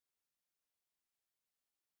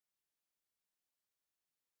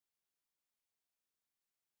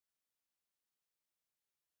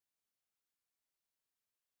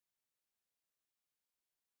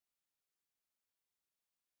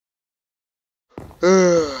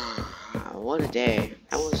What a day.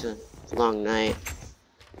 That was a long night.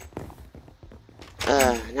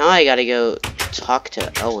 Now I gotta go talk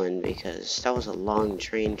to Owen because that was a long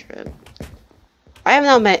train trip. I have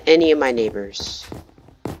not met any of my neighbors.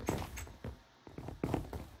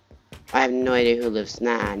 I have no idea who lives.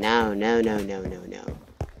 Nah, no. I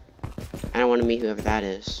don't want to meet whoever that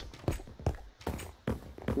is.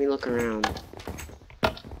 Let me look around.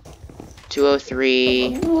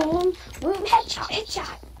 203. Headshot.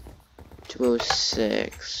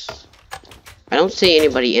 206. I don't see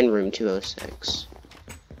anybody in room 206.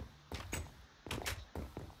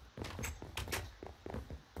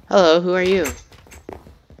 Hello, who are you?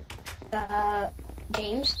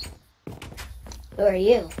 James. Who are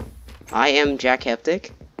you? I am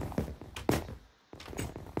JackHeptic.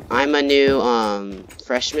 I'm a new,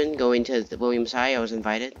 freshman going to the Williams High. I was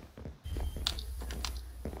invited.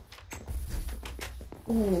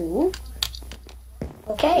 Ooh.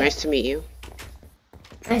 Okay. Nice to meet you.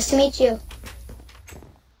 Nice to meet you.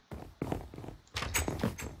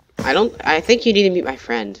 I think you need to meet my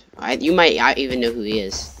friend. You might even know who he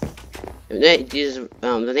is. Does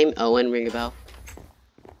the name Owen ring a bell?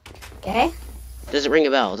 Okay. Does it ring a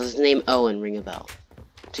bell? Does the name Owen ring a bell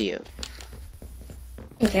to you?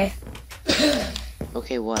 Okay.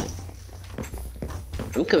 Okay, what?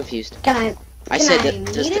 I'm confused. Can I said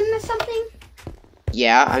meet him or something?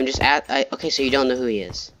 Yeah, I'm just okay, so you don't know who he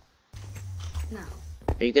is. No.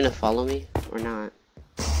 Are you gonna follow me or not?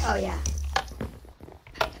 Oh yeah.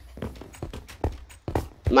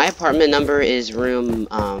 My apartment number is room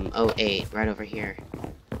 08, right over here.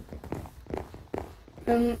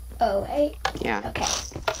 Room 08? Yeah. Okay.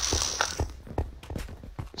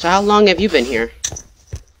 So how long have you been here?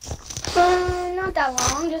 Not that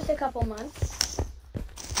long, just a couple months.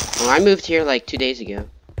 Well, I moved here like 2 days ago.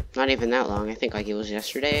 Not even that long. I think like it was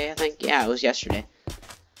yesterday, I think. Yeah, it was yesterday.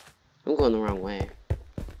 I'm going the wrong way.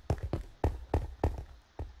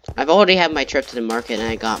 I've already had my trip to the market and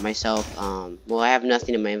I got myself, well, I have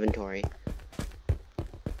nothing in my inventory.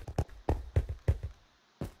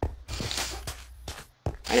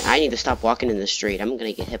 I need to stop walking in the street. I'm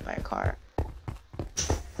gonna get hit by a car.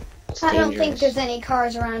 I don't think there's any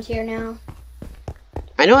cars around here now.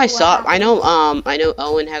 I know I know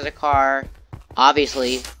Owen has a car.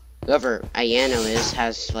 Obviously, whoever Ayano is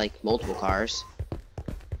has like multiple cars.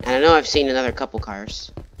 And I know I've seen another couple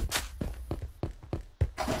cars.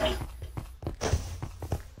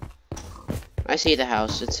 I see the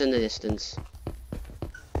house. It's in the distance.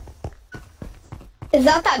 Is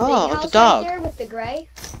that big it's house a dog. right there with the gray?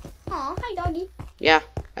 Aw, hi doggy. Yeah,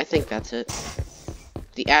 I think that's it.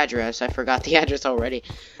 The address. I forgot the address already.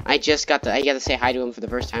 I got to say hi to him for the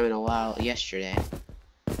first time in a while yesterday.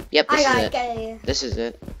 Yep, this is it. This is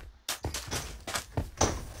it.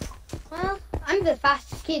 Well, I'm the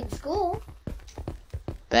fastest kid in school.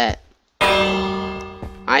 Bet.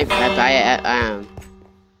 I am.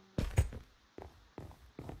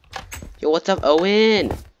 Yo, what's up,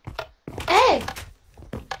 Owen? Hey!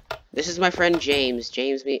 This is my friend James.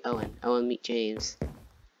 James meet Owen. Owen meet James.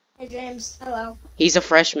 Hey, James. Hello. He's a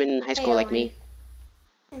freshman in high school like me.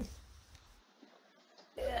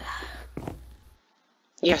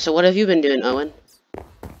 Yeah, so what have you been doing, Owen?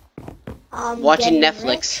 Watching Netflix.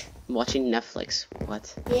 Rich. Watching Netflix.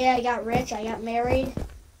 What? Yeah, I got rich. I got married.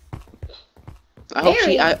 I hope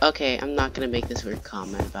she. Okay, I'm not gonna make this weird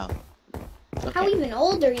comment about. Okay. How even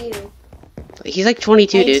old are you? He's like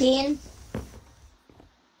 22, 18? dude.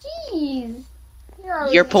 Jeez.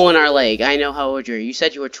 You're pulling our leg. I know how old you are. You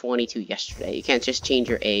said you were 22 yesterday. You can't just change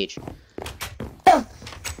your age.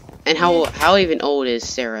 And how even old is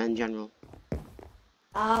Sarah in general?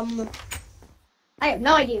 I have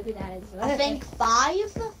no idea who that is. I think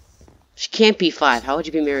 5. She can't be 5. How would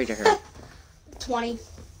you be married to her? 20.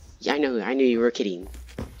 Yeah, I knew you were kidding.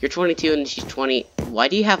 You're 22 and she's 20. Why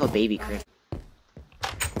do you have a baby crib?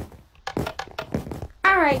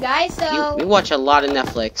 Alright, guys, so... You watch a lot of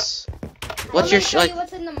Netflix. What's your show you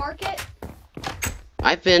what's in the market?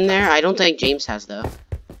 I've been there. I don't think James has, though.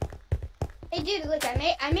 Hey, dude, look,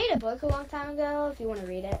 I made a book a long time ago, if you want to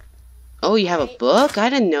read it. Oh, you have a book? I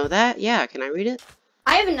didn't know that. Yeah, can I read it?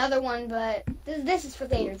 I have another one, but this is for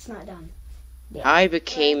later. It's not done. Yeah. I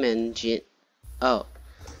became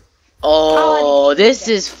Oh, this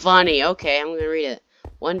is funny. Okay, I'm gonna read it.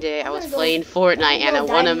 One day I was playing Fortnite and I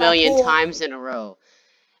won 1,000,000 times in a row.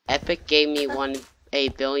 Epic gave me 1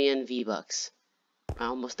 billion V-Bucks. I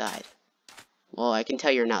almost died. Well, I can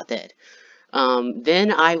tell you're not dead.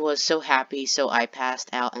 Then I was so happy, so I passed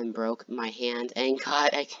out and broke my hand and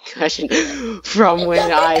got a concussion from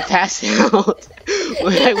when I passed out.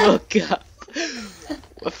 When I woke up,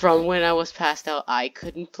 From when I was passed out, I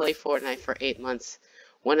couldn't play Fortnite for 8 months.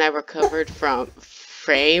 When I recovered from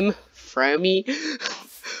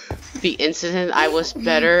the incident, I was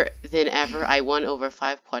better than ever. I won over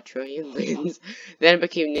 5 quadrillion wins. Then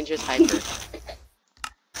became Ninja's Hyper.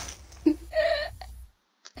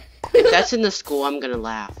 If that's in the school, I'm gonna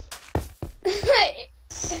laugh.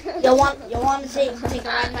 You want to take a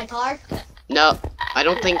ride in my car? No, I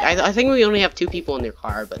don't think. I think we only have 2 people in their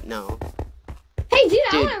car, but no. Hey, dude,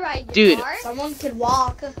 I want to ride your car. Someone could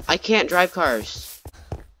walk. I can't drive cars.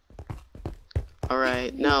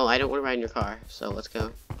 Alright, no, I don't want to ride in your car, so let's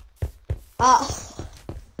go.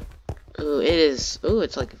 Ooh, it is. Ooh,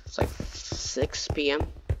 it's like 6 p.m.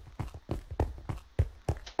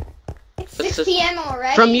 It's 6 p.m.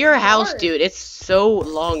 already? From your house, dude, it's so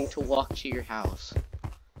long to walk to your house.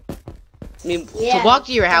 I mean, yeah, to walk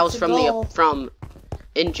to your house from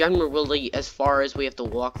in general, really, as far as we have to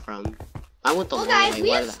walk from. I want the long guys, way. we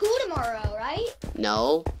have school tomorrow, right?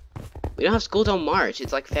 No, we don't have school till March.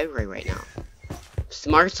 It's like February right now. It's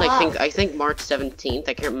March, I think March 17th.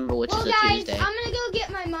 I can't remember which is a Tuesday. I'm gonna go get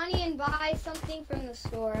my money and buy something from the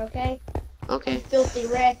store. Okay. Okay. I'm filthy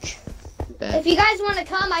rich. Bet. If you guys want to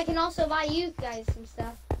come, I can also buy you guys some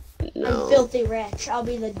stuff. No. I'm filthy rich. I'll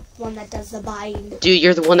be the one that does the buying. Dude,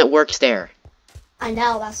 you're the one that works there. I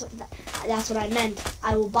know, that's what I meant.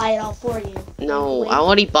 I will buy it all for you. No, I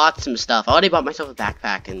already bought some stuff. I already bought myself a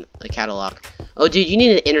backpack and a catalog. Oh, dude, you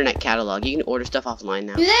need an internet catalog. You can order stuff offline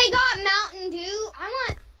now. Do they got Mountain Dew?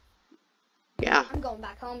 Yeah. I'm going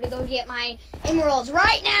back home to go get my emeralds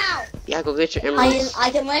right now. Yeah, go get your emeralds.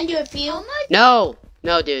 I can lend you a few. No,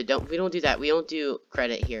 dude, we don't do that. We don't do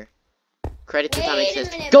credit here. Credit does not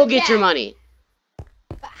exist. Go get your money.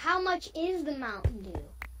 But how much is the Mountain Dew?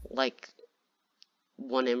 Like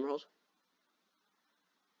 1 emerald.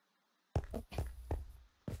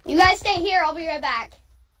 You guys stay here. I'll be right back.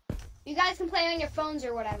 You guys can play on your phones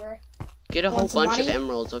or whatever. Get a whole bunch of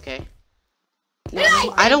emeralds, okay? No,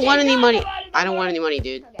 I don't want any money. I don't want any money,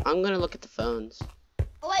 dude. Okay. I'm gonna look at the phones.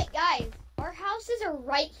 Oh wait, guys, our houses are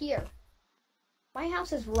right here. My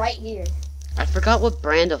house is right here. I forgot what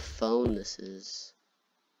brand of phone this is.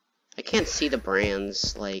 I can't see the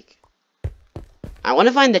brands. Like, I want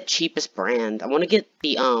to find the cheapest brand. I want to get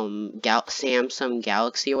the Samsung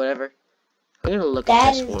Galaxy or whatever. I'm gonna look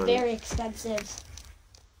at this one. That is very expensive.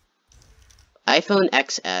 iPhone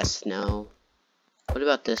XS, no. What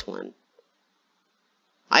about this one?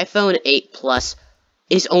 iPhone 8 Plus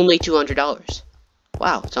is only $200.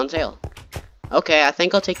 Wow, it's on sale. Okay, I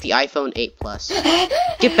think I'll take the iPhone 8 Plus.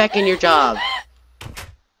 Get back in your job.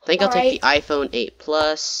 I think I'll take the iPhone 8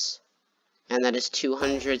 Plus, and that is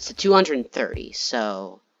 230.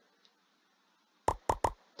 So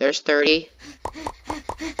there's 30.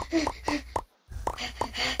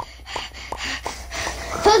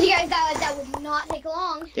 Told you guys that would not take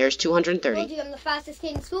long. There's 230. Told you I'm the fastest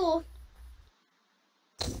kid in school.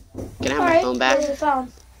 Can I have my phone back? Where's the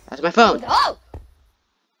phone? That's my phone. Oh!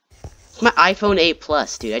 It's my iPhone 8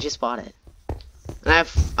 Plus, dude. I just bought it. And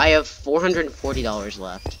I have $440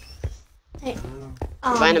 left. Hey.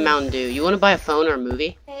 I'm buying a Mountain Dew. You want to buy a phone or a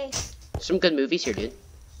movie? Hey. Some good movies here, dude.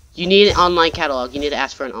 You need an online catalog. You need to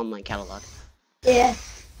ask for an online catalog. Yeah.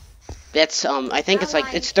 That's I think it's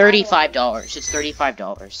like it's $35. It's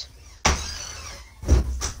 $35.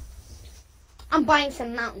 I'm buying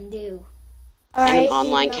some Mountain Dew. And an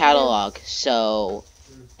online catalog, so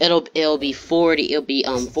it'll be 40. It'll be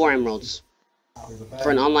 4 emeralds for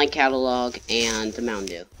an online catalog and the Mountain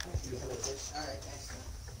Dew.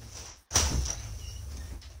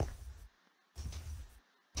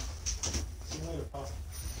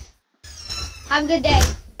 Have a good day.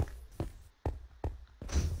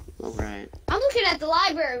 Alright. I'm looking at the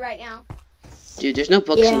library right now. Dude, there's no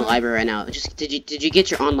books in the library right now. Just did you get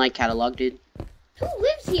your online catalog, dude? Who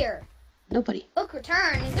lives here? Nobody. Book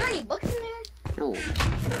return. Is there any books in there? No.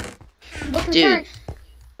 Book Dude. return.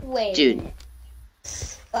 Wait. Dude.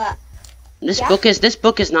 This Yeah? book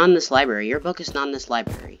is not in this library. Your book is not in this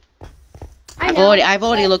library. I know, I've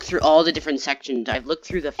already looked through all the different sections. I've looked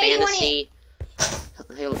through the fantasy.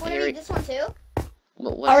 You want to read this one too?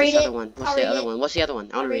 What's this other one? What's the other one? What's the other one?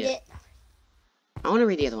 I want to read it. I want to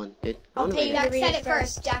read the other one, dude. I want to read it. Jack said it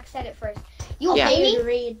first. Jack said it first. You will pay me? To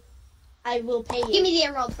read. I will pay you. Give me the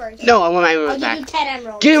emerald first. No, I want my emerald back. I'll give you 10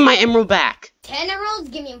 emeralds. Give me my emerald back. 10 emeralds?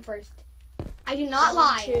 Give me them first. I do not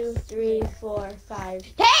lie. 1, 2, 3, 4, 5.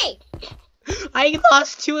 Hey! I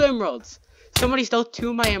lost 2 emeralds. Somebody stole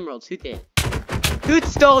 2 of my emeralds. Who did? Who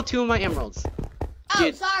stole 2 of my emeralds? Oh,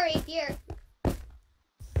 dude. Sorry. Here.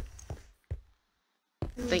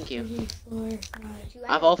 Thank you. 3, 4, 5,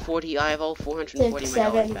 I have all 440 6, my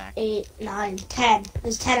dollars 7, back. 8, 9, 10.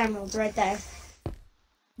 There's 10 emeralds right there.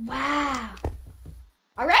 Wow.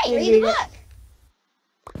 All right, read the book.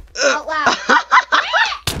 Out loud.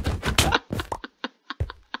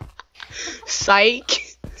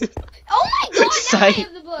 Psych. Oh my god, now I Psych.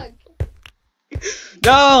 have the book.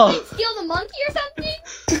 No. Did steal the monkey or something?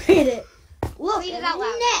 Read it. Look, read it out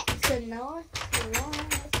loud. Next.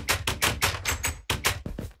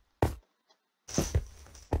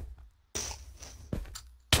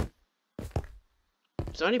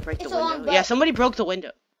 Somebody break the window. Yeah, somebody broke the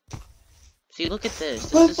window. See, look at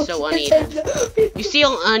this. This is so uneven. You see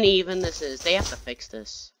how uneven this is? They have to fix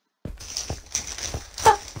this.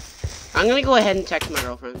 I'm gonna go ahead and text my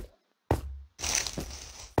girlfriend.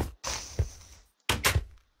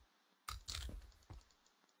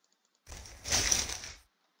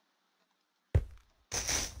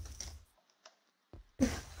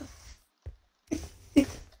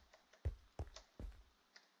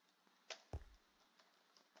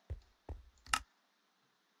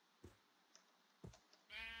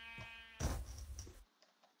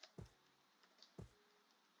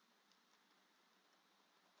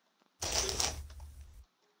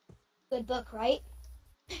 Good book, right?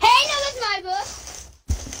 Hey, no, that's my book.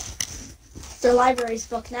 It's the library's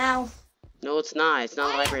book now. No, it's not. It's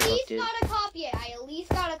not a library book, dude. I at least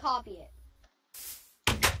gotta copy it.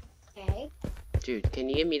 Okay. Dude, can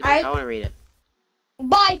you give me the book? I want to read it.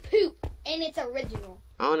 By Poop, and it's original.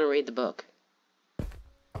 I want to read the book.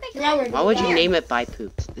 Okay, why would you name it by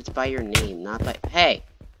Poop? It's by your name, not by... Hey!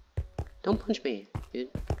 Don't punch me, dude.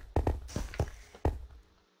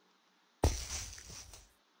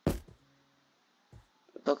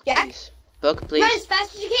 Book, please. Book, please. Run as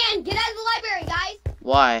fast as you can. Get out of the library, guys.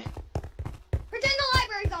 Why? Pretend the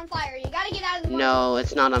library's on fire. You gotta get out of the library. No,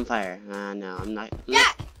 it's not on fire. No, I'm not.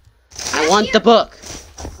 Jack! I want the book.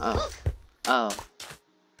 Oh. Look. Oh.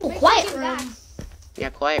 Oh, quiet room.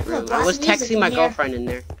 Yeah, quiet room. I was texting my girlfriend in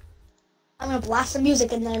there. I'm gonna blast some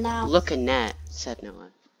music in there now. Look, Annette, said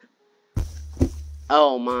Noah.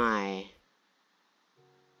 Oh my.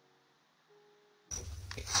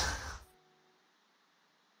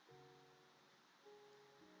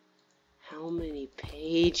 How many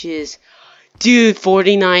pages? Dude,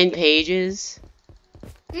 49 pages?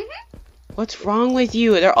 What's wrong with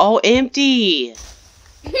you? They're all empty.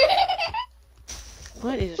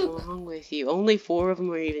 What is wrong with you? Only 4 of them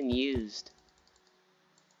are even used.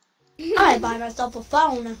 I buy myself a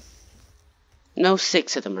phone. No,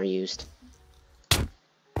 6 of them are used.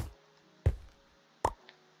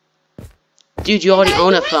 Dude, you already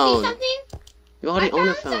own a phone. You already own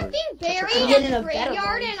a phone. I found something buried in the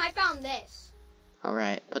graveyard and I found this.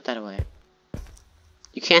 Alright, put that away.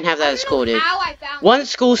 You can't have that at school, dude. How I found Once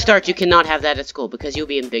school starts, you cannot have that at school because you'll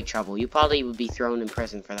be in big trouble. You probably would be thrown in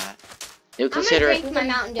prison for that. They would consider it. I'm gonna drink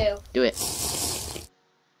my Mountain Dew. Do it.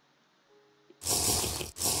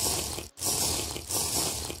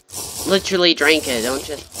 Literally drink it. Don't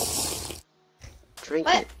just drink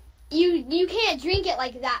it. You can't drink it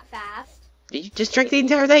like that fast. You just drink the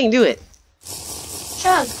entire thing. Do it.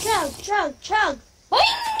 Chug, chug, chug, chug.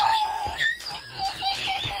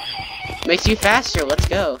 Makes you faster. Let's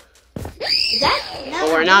go. But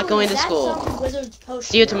we're not going to school.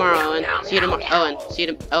 See you tomorrow, Owen. See you tomorrow, Owen. See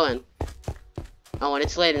you, Owen. Owen,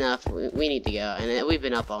 it's late enough. We need to go, and we've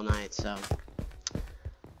been up all night, so.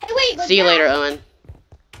 Hey, wait. See you later, Owen.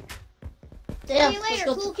 See you later,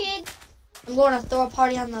 cool kid. I'm going to throw a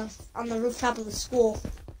party on the rooftop of the school.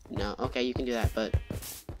 No, okay, you can do that, but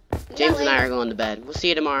James and I are going to bed. We'll see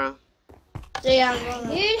you tomorrow. So yeah, I'm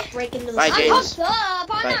going to break into the Bye, James. I'm hooked up.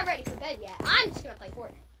 I'm not ready for bed yet. I'm just going to play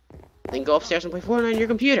Fortnite. Then go upstairs and play Fortnite on your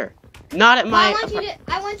computer. Not at my...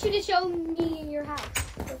 I want you to show me your house.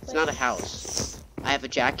 It's not a house. I have a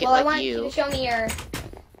jacket well, like I want you. You to show me your...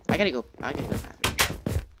 I gotta go bathroom.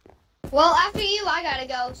 Well, after you, I gotta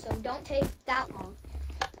go, so don't take that long.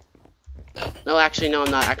 No, actually, no,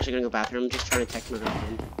 I'm not actually gonna go bathroom. I'm just trying to text my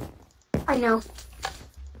girlfriend. I know.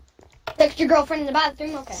 Text your girlfriend in the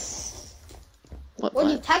bathroom? Okay. What? What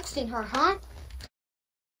are you texting her, huh?